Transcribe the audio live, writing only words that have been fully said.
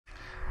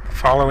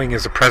Following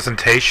is a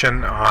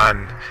presentation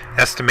on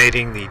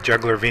estimating the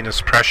jugular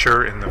venous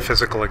pressure in the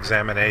physical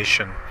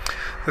examination.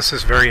 This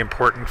is very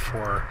important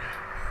for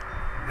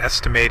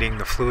estimating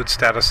the fluid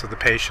status of the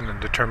patient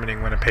and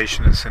determining when a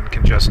patient is in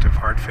congestive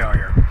heart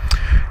failure.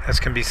 As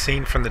can be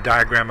seen from the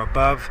diagram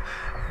above,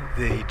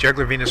 the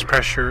jugular venous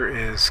pressure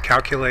is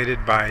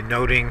calculated by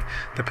noting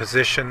the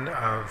position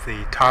of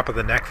the top of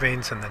the neck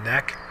veins in the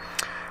neck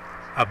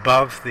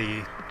above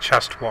the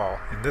chest wall.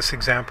 In this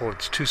example,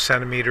 it's 2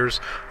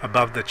 centimeters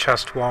above the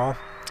chest wall.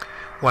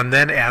 One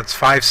then adds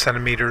 5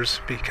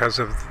 centimeters because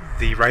of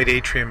the right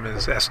atrium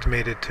is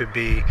estimated to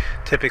be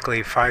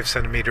typically 5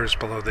 centimeters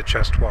below the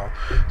chest wall.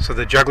 So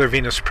the jugular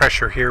venous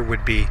pressure here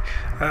would be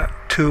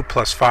 2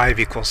 plus 5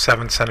 equals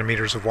 7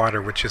 centimeters of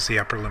water, which is the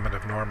upper limit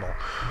of normal.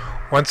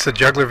 Once the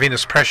jugular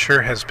venous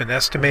pressure has been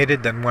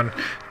estimated, then one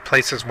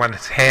places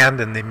one's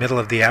hand in the middle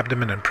of the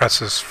abdomen and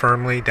presses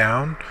firmly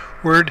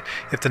downward.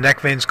 If the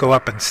neck veins go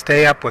up and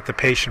stay up with the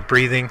patient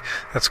breathing,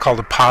 that's called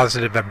a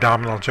positive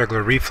abdominal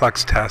jugular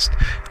reflex test,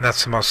 and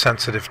that's the most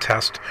sensitive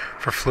test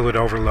for fluid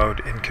overload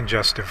in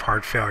congestive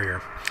heart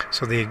failure.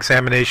 So the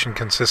examination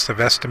consists of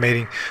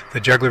estimating the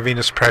jugular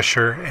venous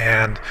pressure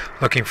and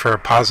looking for a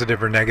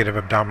positive or negative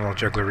abdominal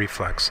jugular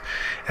reflex.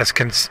 As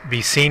can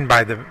be seen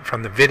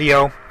from the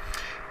video,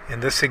 in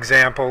this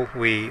example,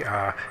 we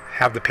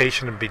have the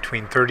patient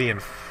between 30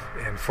 and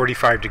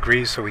 45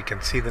 degrees so we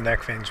can see the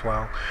neck veins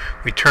well.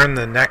 We turn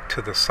the neck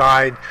to the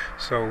side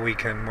so we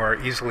can more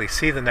easily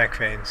see the neck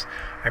veins.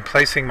 I'm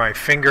placing my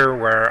finger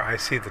where I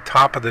see the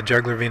top of the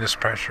jugular venous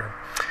pressure.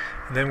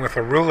 And then with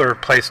a ruler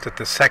placed at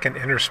the second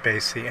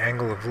interspace, the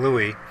angle of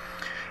Louis,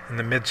 in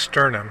the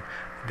mid-sternum,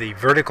 the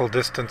vertical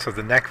distance of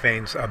the neck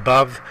veins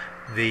above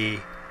the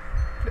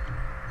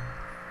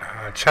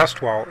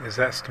chest wall is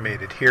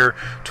estimated. Here,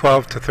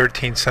 12 to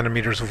 13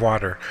 centimeters of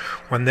water.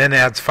 One then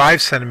adds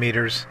 5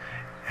 centimeters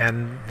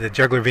and the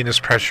jugular venous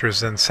pressure is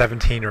then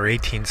 17 or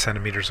 18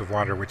 centimeters of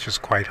water, which is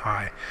quite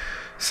high.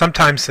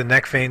 Sometimes the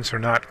neck veins are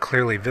not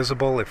clearly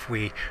visible. If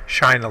we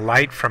shine a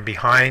light from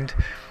behind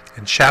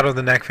and shadow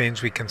the neck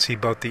veins, we can see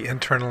both the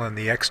internal and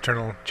the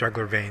external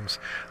jugular veins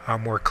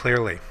more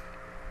clearly.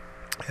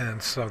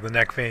 And so the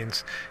neck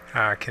veins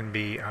can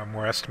be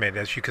more estimated.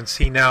 As you can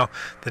see now,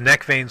 the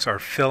neck veins are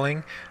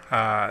filling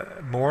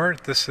more.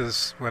 This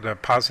is what a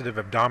positive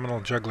abdominal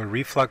jugular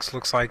reflex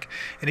looks like.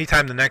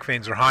 Anytime the neck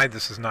veins are high,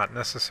 this is not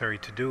necessary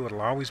to do.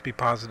 It'll always be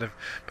positive,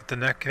 but the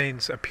neck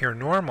veins appear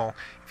normal.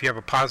 If you have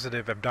a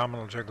positive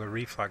abdominal jugular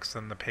reflex,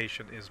 then the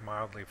patient is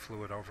mildly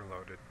fluid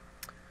overloaded.